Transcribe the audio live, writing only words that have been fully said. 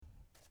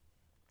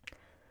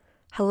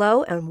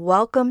Hello and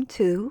welcome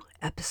to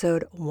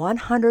episode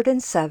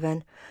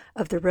 107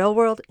 of the Real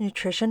World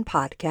Nutrition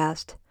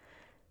Podcast,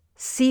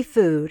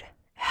 Seafood,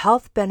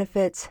 Health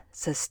Benefits,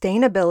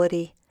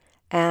 Sustainability,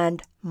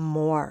 and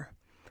more.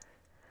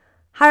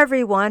 Hi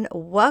everyone,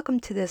 welcome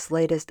to this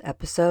latest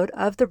episode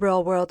of the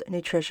Real World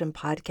Nutrition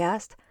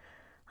Podcast.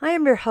 I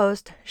am your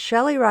host,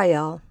 Shelly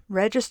Rael,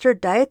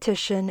 registered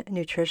dietitian,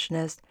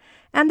 nutritionist,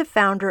 and the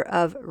founder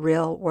of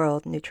Real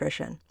World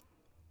Nutrition.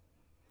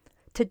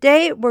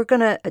 Today, we're going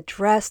to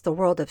address the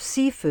world of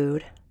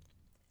seafood,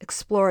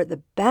 explore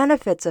the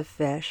benefits of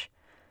fish.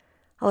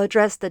 I'll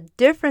address the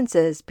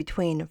differences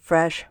between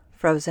fresh,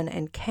 frozen,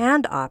 and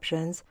canned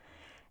options,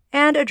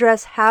 and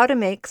address how to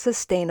make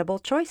sustainable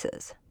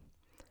choices.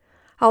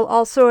 I'll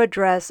also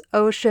address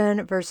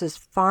ocean versus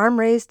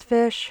farm-raised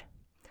fish,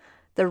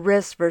 the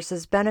risks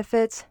versus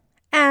benefits,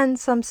 and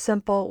some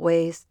simple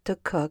ways to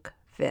cook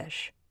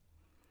fish.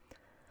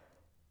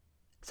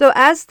 So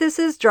as this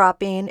is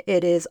dropping,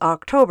 it is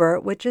October,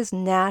 which is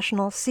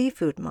National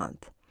Seafood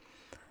Month.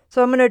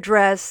 So I'm going to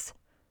address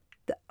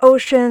the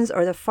oceans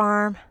or the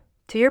farm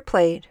to your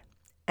plate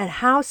and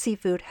how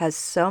seafood has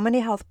so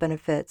many health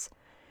benefits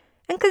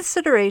and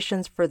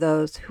considerations for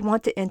those who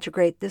want to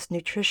integrate this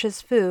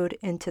nutritious food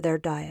into their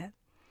diet.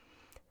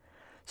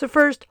 So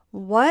first,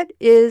 what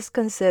is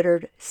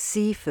considered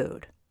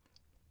seafood?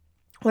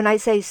 When I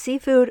say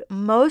seafood,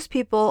 most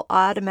people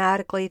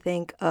automatically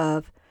think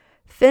of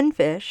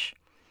finfish,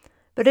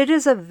 but it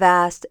is a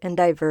vast and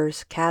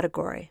diverse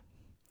category.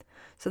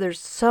 So there's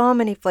so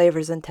many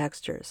flavors and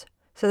textures.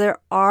 So there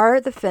are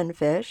the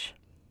finfish,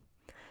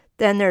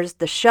 then there's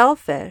the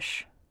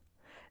shellfish,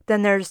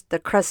 then there's the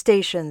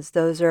crustaceans.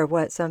 Those are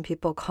what some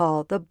people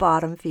call the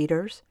bottom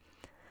feeders.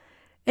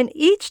 And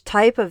each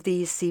type of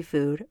these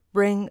seafood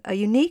bring a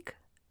unique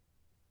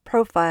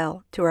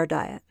profile to our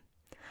diet.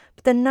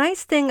 But the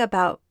nice thing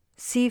about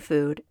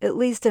seafood, at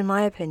least in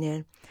my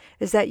opinion,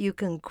 is that you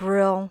can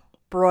grill,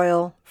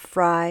 broil,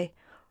 fry,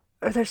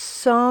 or there's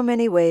so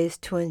many ways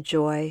to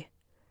enjoy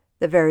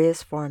the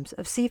various forms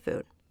of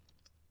seafood.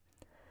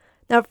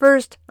 Now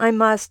first, I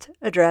must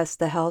address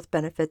the health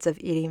benefits of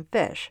eating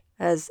fish.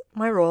 As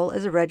my role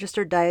as a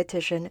registered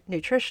dietitian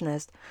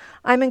nutritionist,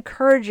 I'm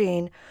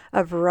encouraging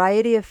a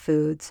variety of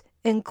foods,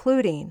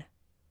 including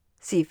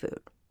seafood.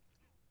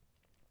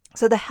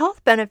 So the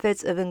health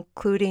benefits of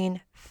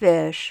including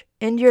fish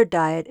in your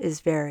diet is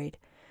varied.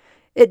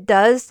 It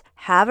does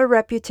have a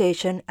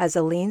reputation as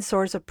a lean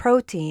source of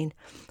protein,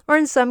 or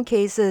in some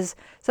cases,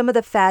 some of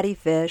the fatty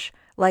fish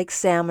like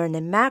salmon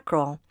and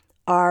mackerel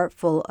are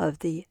full of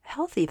the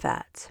healthy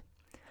fats.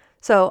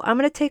 So I'm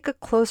going to take a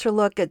closer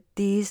look at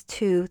these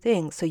two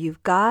things. So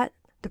you've got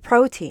the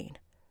protein.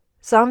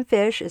 Some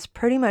fish is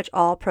pretty much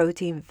all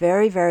protein,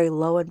 very, very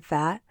low in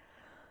fat,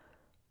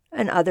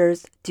 and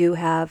others do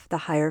have the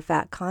higher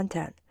fat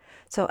content.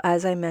 So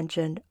as I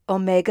mentioned,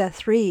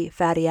 omega-3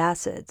 fatty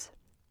acids.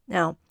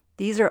 Now,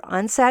 these are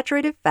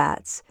unsaturated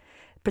fats,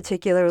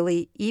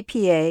 particularly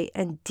EPA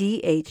and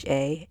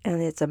DHA,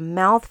 and it's a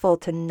mouthful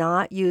to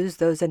not use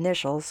those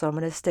initials, so I'm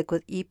going to stick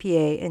with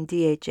EPA and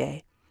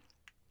DHA.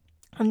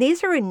 And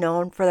these are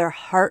renowned for their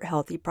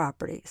heart-healthy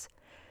properties.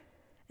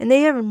 And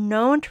they are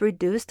known to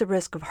reduce the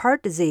risk of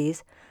heart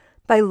disease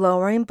by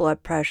lowering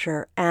blood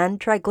pressure and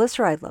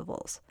triglyceride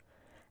levels.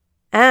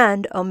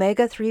 And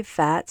omega-3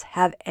 fats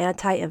have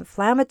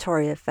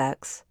anti-inflammatory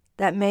effects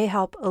that may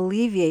help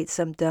alleviate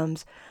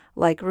symptoms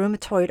like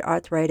rheumatoid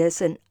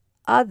arthritis and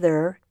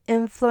other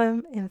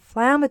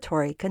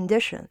inflammatory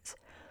conditions.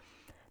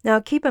 Now,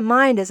 keep in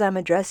mind, as I'm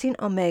addressing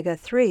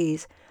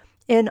omega-3s,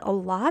 in a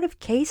lot of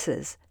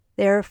cases,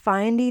 they're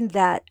finding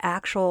that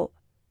actual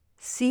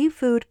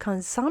seafood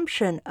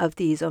consumption of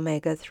these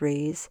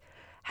omega-3s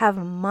have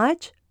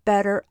much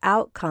better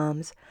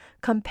outcomes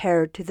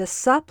compared to the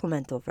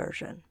supplemental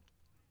version.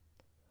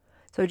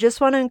 So I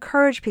just want to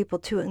encourage people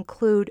to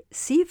include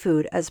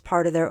seafood as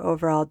part of their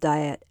overall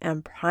diet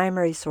and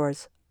primary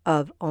source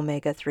of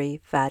omega-3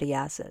 fatty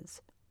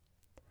acids.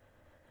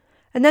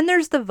 And then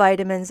there's the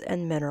vitamins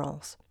and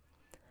minerals.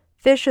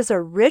 Fish is a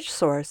rich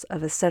source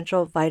of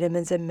essential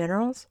vitamins and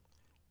minerals.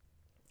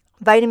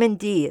 Vitamin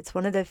D, it's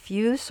one of the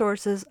few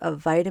sources of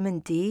vitamin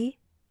D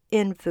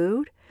in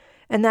food,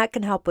 and that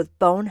can help with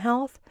bone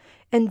health.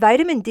 And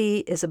vitamin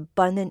D is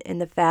abundant in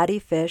the fatty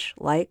fish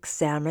like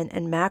salmon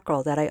and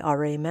mackerel that I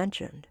already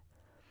mentioned.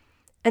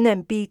 And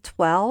then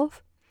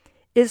B12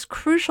 is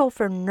crucial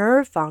for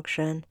nerve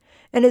function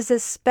and is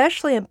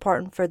especially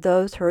important for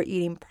those who are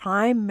eating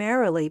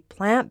primarily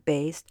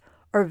plant-based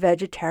or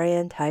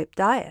vegetarian-type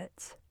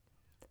diets.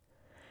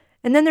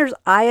 And then there's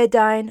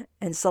iodine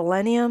and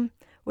selenium,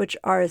 which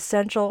are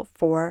essential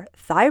for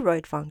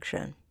thyroid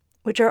function,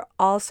 which are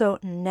also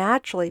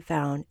naturally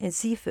found in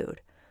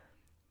seafood.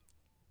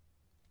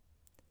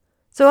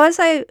 So as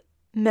I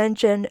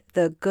mentioned,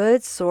 the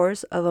good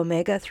source of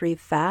omega-3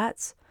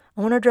 fats, I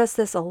want to address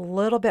this a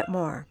little bit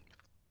more.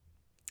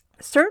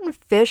 Certain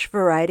fish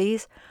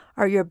varieties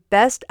are your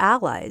best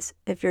allies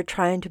if you're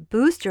trying to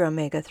boost your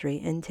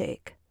omega-3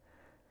 intake.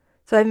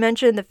 So I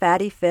mentioned the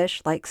fatty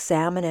fish like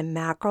salmon and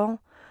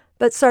mackerel,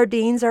 But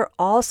sardines are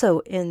also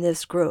in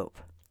this group,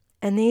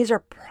 and these are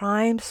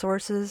prime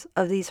sources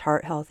of these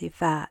heart-healthy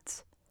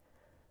fats.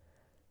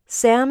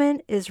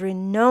 Salmon is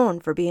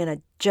renowned for being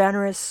a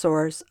generous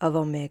source of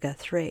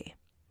omega-3.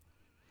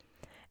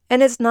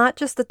 And it's not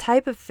just the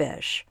type of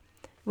fish.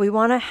 We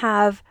want to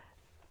have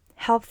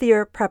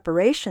healthier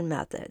preparation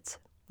methods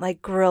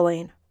like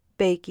grilling,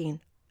 baking,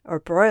 or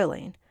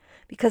broiling,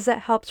 because that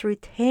helps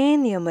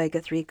retain the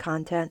omega-3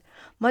 content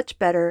much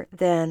better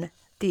than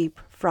deep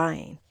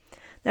frying.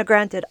 Now,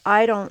 granted,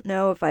 I don't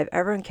know if I've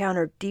ever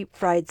encountered deep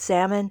fried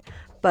salmon,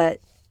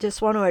 but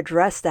just want to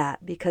address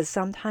that because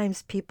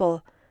sometimes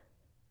people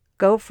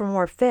go for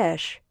more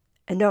fish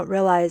and don't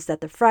realize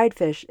that the fried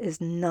fish is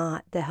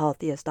not the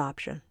healthiest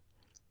option.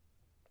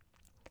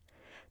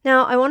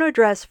 Now, I want to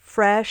address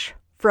fresh,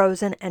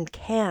 frozen, and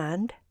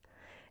canned,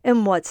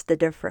 and what's the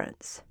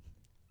difference.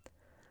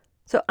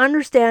 So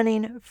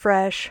understanding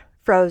fresh,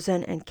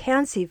 frozen, and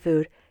canned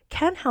seafood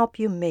can help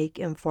you make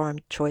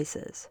informed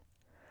choices.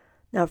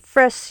 Now,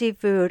 fresh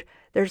seafood,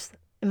 in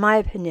my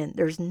opinion,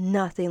 there's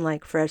nothing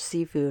like fresh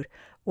seafood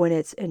when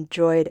it's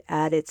enjoyed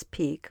at its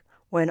peak.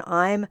 When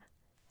I'm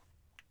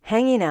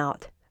hanging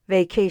out,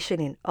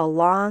 vacationing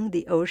along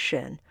the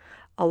ocean,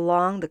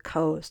 along the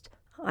coast,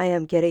 I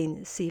am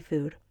getting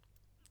seafood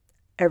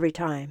every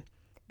time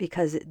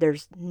because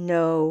there's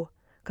no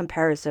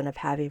comparison of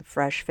having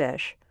fresh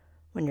fish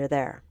when you're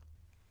there.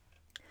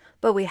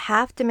 But we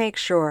have to make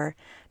sure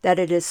that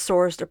it is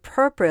sourced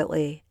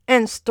appropriately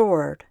and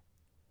stored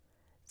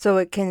so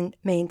it can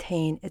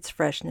maintain its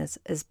freshness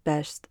as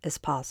best as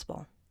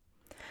possible.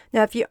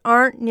 Now, if you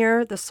aren't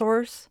near the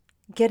source,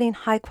 getting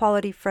high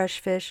quality fresh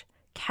fish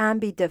can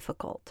be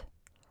difficult.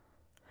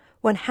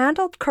 When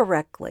handled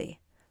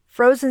correctly,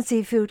 frozen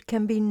seafood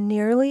can be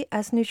nearly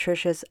as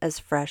nutritious as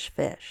fresh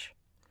fish.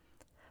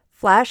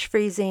 Flash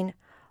freezing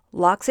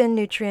locks in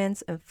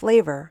nutrients and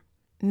flavor,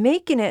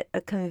 making it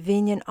a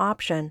convenient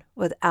option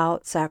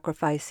without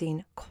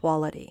sacrificing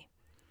quality.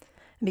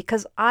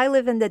 Because I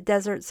live in the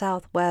desert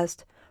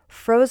Southwest,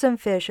 frozen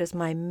fish is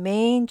my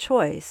main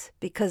choice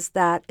because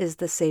that is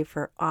the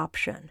safer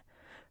option.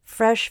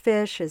 Fresh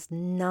fish is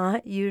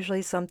not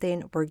usually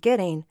something we're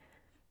getting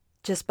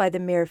just by the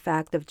mere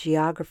fact of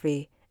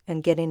geography,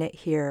 and getting it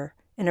here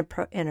in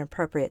an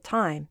appropriate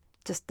time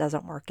just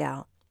doesn't work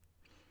out.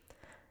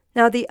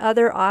 Now, the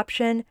other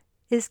option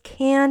is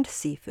canned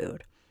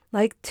seafood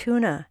like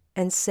tuna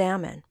and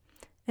salmon,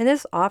 and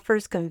this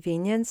offers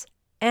convenience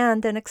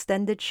and an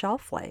extended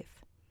shelf life.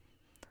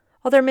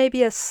 While there may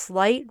be a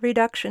slight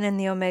reduction in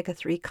the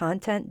omega-3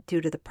 content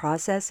due to the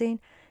processing,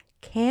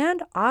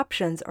 canned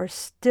options are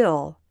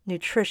still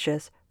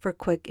nutritious for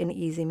quick and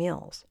easy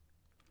meals.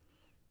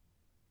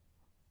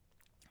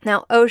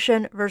 Now,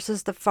 ocean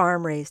versus the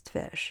farm-raised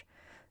fish,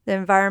 the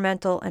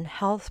environmental and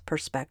health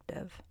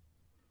perspective.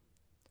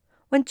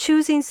 When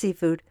choosing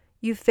seafood,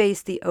 you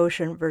face the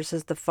ocean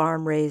versus the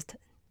farm-raised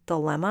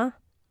dilemma,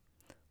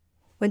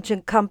 which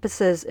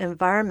encompasses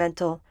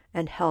environmental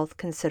and health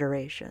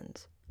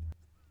considerations.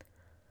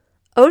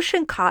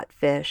 Ocean-caught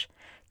fish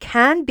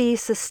can be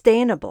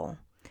sustainable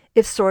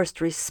if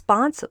sourced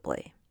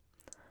responsibly,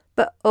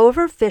 but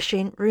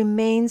overfishing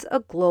remains a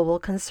global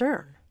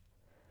concern.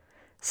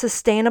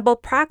 Sustainable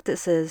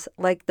practices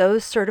like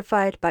those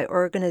certified by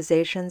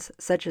organizations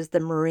such as the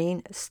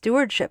Marine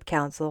Stewardship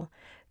Council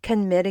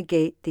can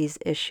mitigate these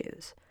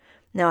issues.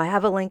 Now, I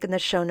have a link in the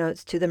show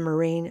notes to the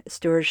Marine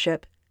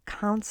Stewardship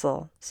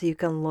Council so you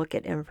can look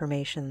at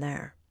information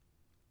there.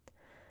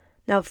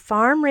 Now,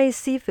 farm-raised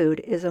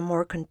seafood is a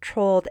more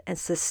controlled and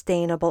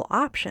sustainable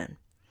option.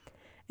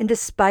 And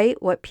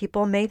despite what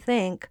people may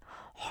think,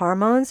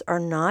 hormones are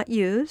not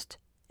used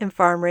in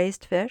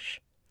farm-raised fish.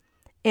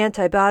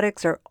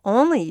 Antibiotics are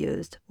only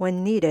used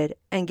when needed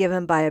and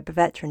given by a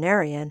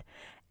veterinarian,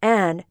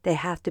 and they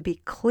have to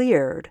be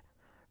cleared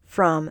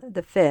from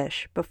the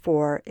fish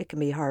before it can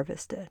be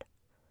harvested.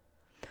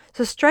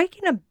 So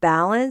striking a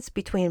balance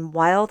between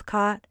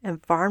wild-caught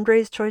and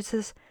farm-raised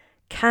choices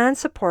can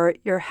support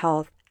your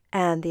health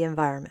and the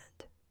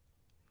environment.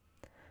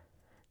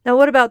 Now,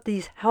 what about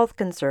these health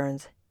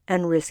concerns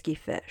and risky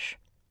fish?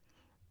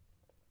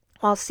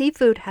 While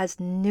seafood has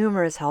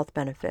numerous health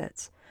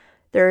benefits,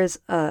 there is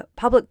a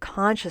public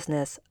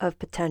consciousness of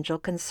potential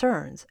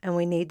concerns, and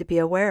we need to be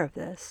aware of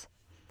this.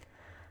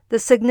 The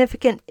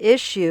significant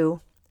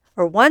issue,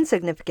 or one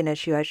significant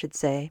issue, I should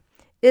say,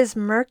 is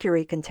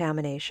mercury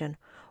contamination,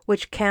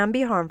 which can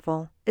be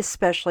harmful,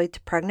 especially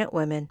to pregnant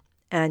women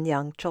and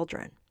young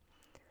children.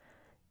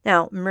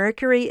 Now,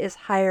 mercury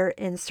is higher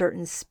in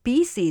certain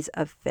species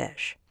of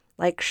fish,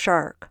 like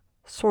shark,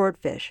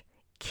 swordfish,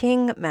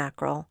 king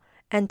mackerel,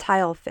 and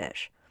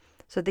tilefish.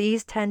 So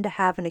these tend to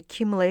have an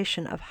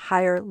accumulation of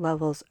higher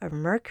levels of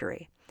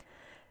mercury.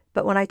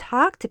 But when I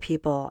talk to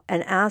people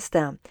and ask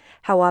them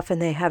how often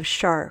they have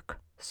shark,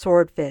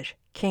 swordfish,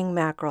 king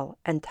mackerel,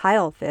 and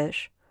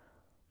tilefish,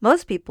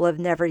 most people have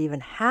never even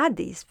had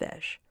these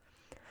fish.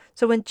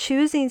 So when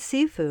choosing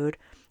seafood,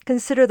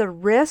 consider the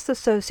risks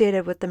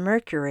associated with the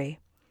mercury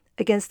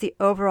against the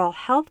overall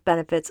health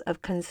benefits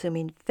of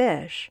consuming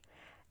fish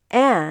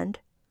and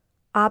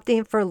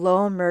opting for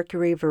low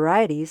mercury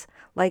varieties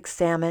like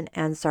salmon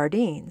and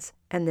sardines,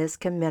 and this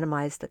can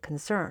minimize the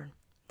concern.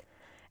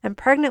 And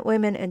pregnant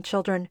women and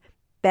children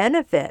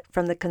benefit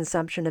from the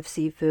consumption of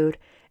seafood,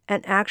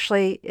 and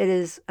actually it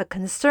is a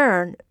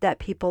concern that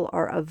people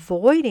are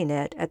avoiding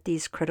it at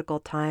these critical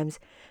times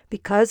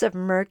because of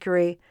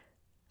mercury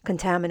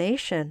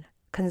contamination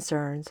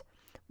concerns,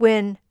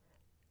 when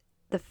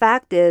the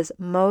fact is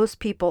most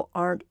people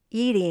aren't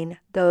eating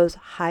those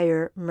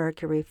higher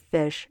mercury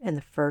fish in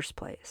the first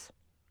place.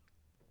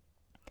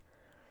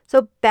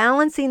 So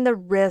balancing the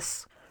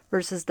risks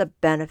versus the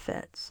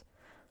benefits.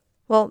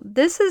 Well,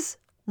 this is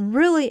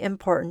really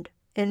important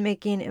in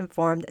making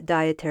informed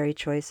dietary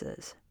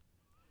choices.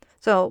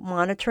 So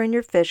monitoring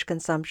your fish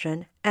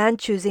consumption and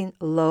choosing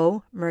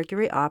low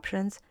mercury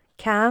options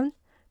can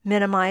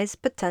minimize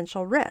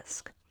potential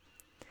risk.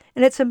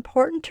 And it's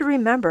important to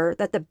remember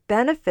that the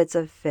benefits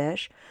of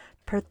fish,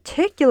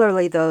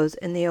 particularly those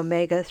in the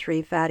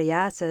omega-3 fatty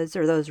acids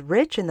or those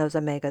rich in those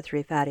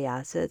omega-3 fatty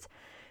acids,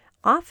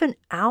 often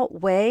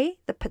outweigh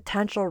the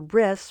potential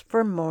risks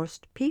for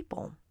most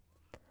people.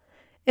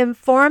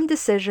 Informed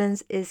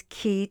decisions is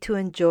key to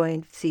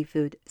enjoying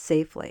seafood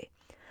safely.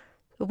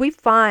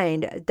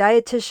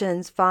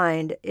 Dietitians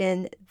find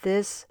in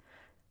this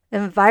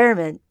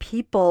environment,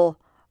 people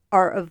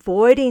are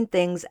avoiding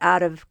things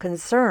out of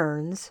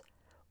concerns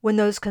when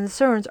those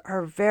concerns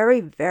are very,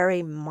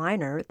 very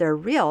minor. They're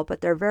real, but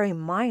they're very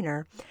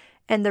minor.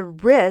 And the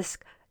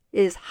risk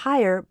is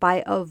higher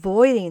by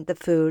avoiding the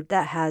food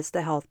that has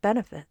the health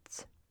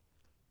benefits.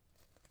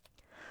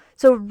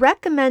 So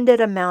recommended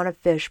amount of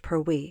fish per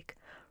week.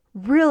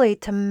 Really,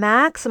 to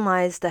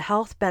maximize the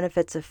health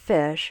benefits of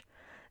fish,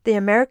 the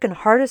American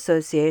Heart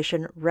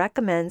Association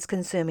recommends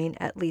consuming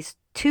at least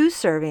 2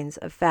 servings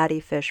of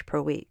fatty fish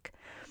per week.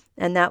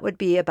 And that would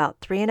be about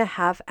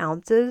 3.5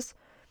 ounces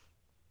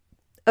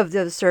of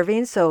those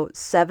servings, so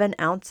 7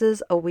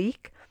 ounces a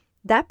week.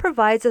 That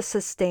provides a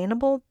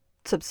substantial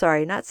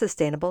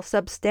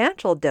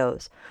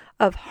dose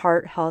of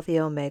heart-healthy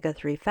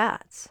omega-3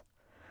 fats.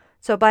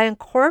 So by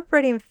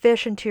incorporating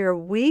fish into your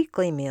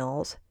weekly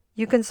meals,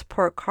 you can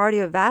support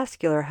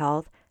cardiovascular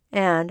health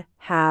and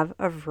have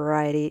a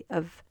variety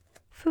of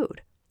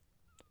food.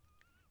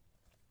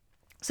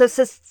 So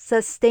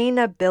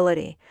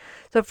sustainability.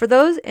 So for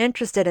those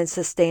interested in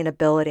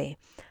sustainability,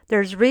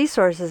 there's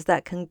resources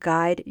that can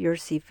guide your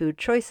seafood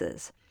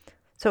choices.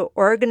 So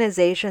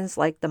organizations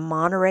like the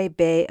Monterey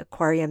Bay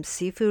Aquarium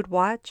Seafood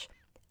Watch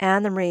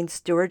and the Marine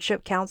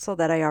Stewardship Council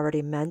that I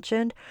already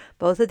mentioned,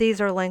 both of these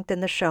are linked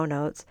in the show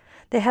notes.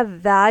 They have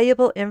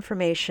valuable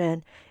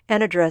information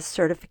and address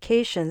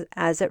certifications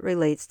as it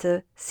relates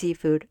to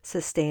seafood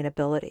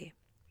sustainability.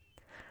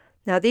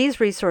 Now, these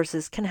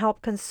resources can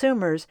help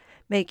consumers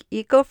make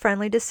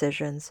eco-friendly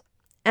decisions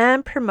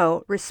and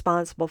promote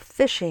responsible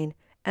fishing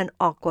and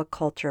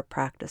aquaculture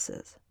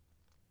practices.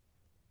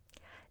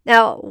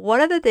 Now,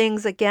 one of the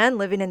things, again,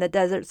 living in the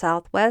desert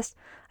Southwest,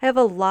 I have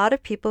a lot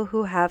of people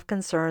who have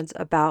concerns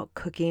about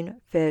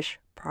cooking fish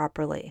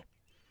properly.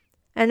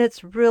 And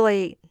it's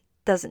really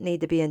doesn't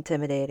need to be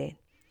intimidating.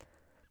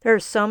 There are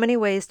so many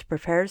ways to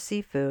prepare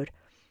seafood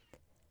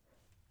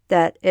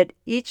that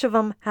each of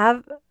them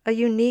have a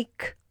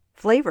unique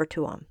flavor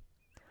to them.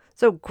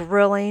 So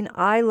grilling,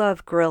 I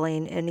love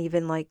grilling and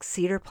even like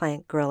cedar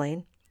plank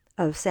grilling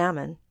of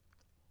salmon.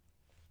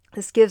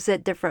 This gives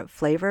it different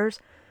flavors.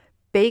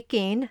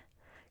 Baking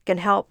can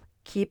help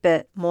keep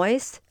it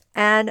moist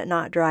and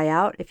not dry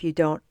out if you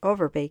don't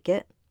overbake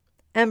it.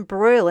 And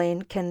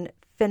broiling can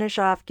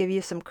give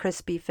you some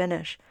crispy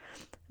finish.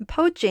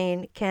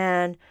 Poaching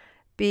can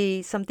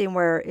be something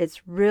where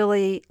it's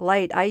really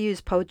light. I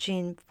use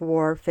poaching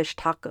for fish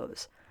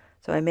tacos.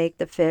 So I make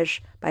the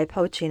fish by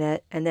poaching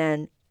it and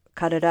then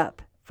cut it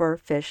up for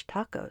fish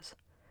tacos.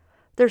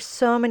 There's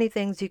so many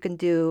things you can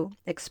do.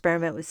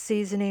 Experiment with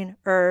seasoning,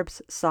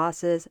 herbs,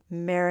 sauces,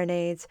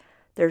 marinades.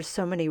 There's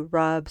so many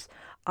rubs.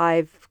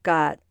 I've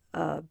got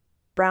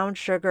brown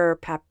sugar,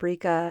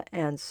 paprika,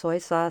 and soy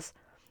sauce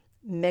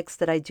mix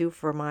that I do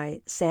for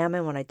my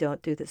salmon when I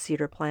don't do the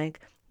cedar plank.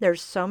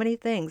 There's so many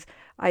things.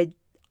 I'm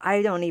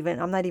not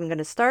even going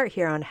to start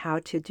here on how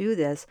to do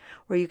this,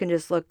 where you can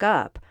just look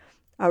up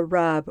a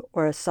rub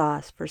or a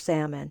sauce for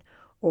salmon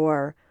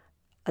or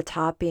a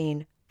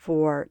topping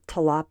for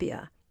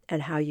tilapia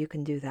and how you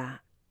can do that.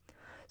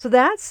 So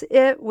that's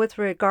it with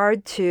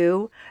regard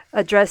to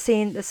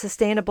addressing the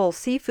sustainable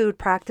seafood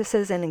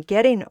practices and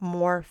getting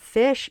more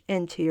fish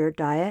into your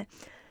diet.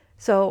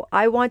 So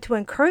I want to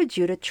encourage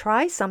you to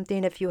try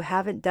something if you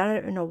haven't done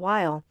it in a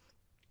while.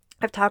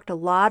 I've talked a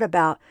lot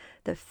about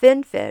the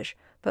finfish,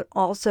 but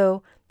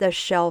also the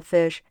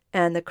shellfish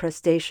and the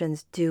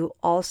crustaceans do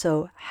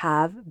also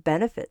have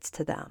benefits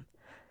to them.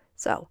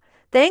 So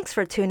thanks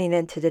for tuning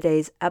in to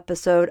today's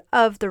episode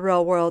of the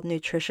Real World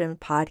Nutrition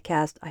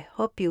Podcast. I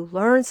hope you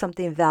learned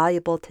something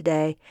valuable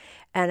today.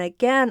 And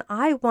again,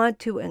 I want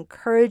to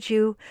encourage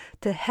you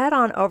to head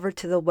on over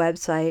to the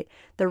website.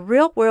 The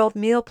Real World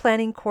Meal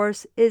Planning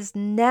course is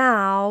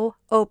now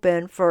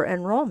open for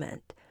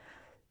enrollment.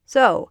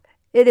 So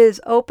It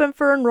is open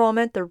for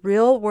enrollment, the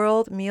Real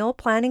World Meal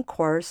Planning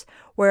course,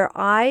 where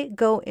I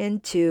go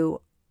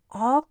into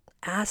all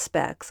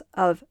aspects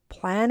of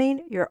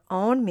planning your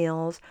own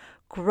meals,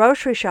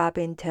 grocery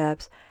shopping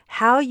tips,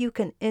 how you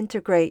can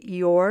integrate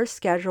your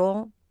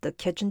schedule, the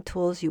kitchen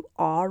tools you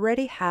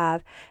already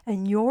have,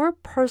 and your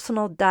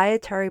personal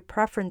dietary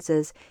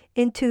preferences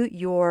into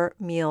your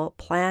meal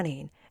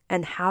planning,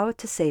 and how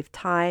to save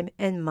time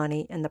and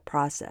money in the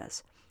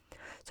process.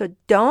 So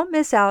don't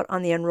miss out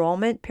on the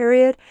enrollment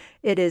period.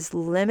 It is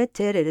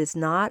limited, it is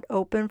not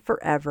open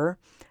forever.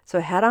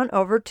 So head on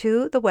over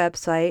to the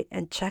website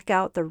and check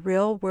out the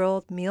Real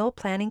World Meal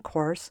Planning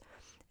course.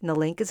 And the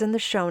link is in the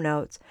show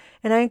notes.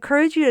 And I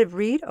encourage you to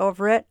read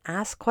over it,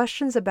 ask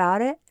questions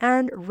about it,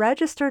 and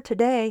register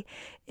today.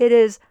 It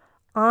is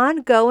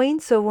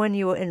ongoing, so when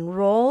you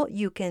enroll,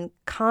 you can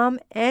come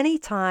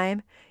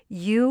anytime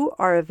you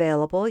are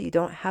available. You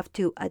don't have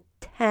to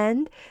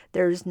attend.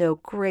 There's no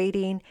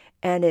grading,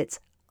 and it's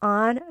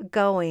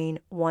ongoing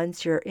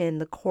once you're in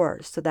the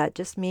course. So that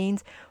just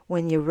means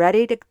when you're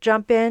ready to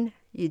jump in,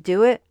 you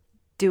do it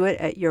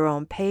at your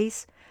own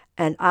pace,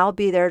 and I'll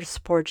be there to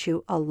support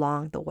you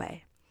along the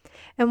way.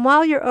 And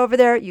while you're over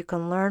there, you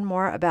can learn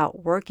more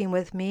about working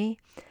with me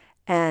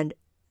and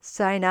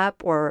sign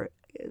up or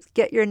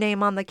get your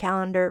name on the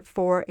calendar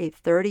for a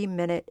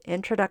 30-minute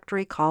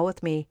introductory call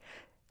with me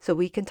so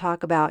we can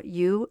talk about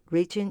you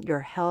reaching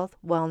your health,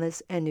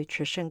 wellness, and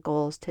nutrition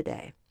goals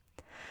today.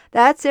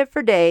 That's it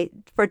for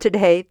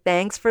today.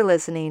 Thanks for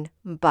listening.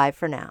 Bye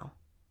for now.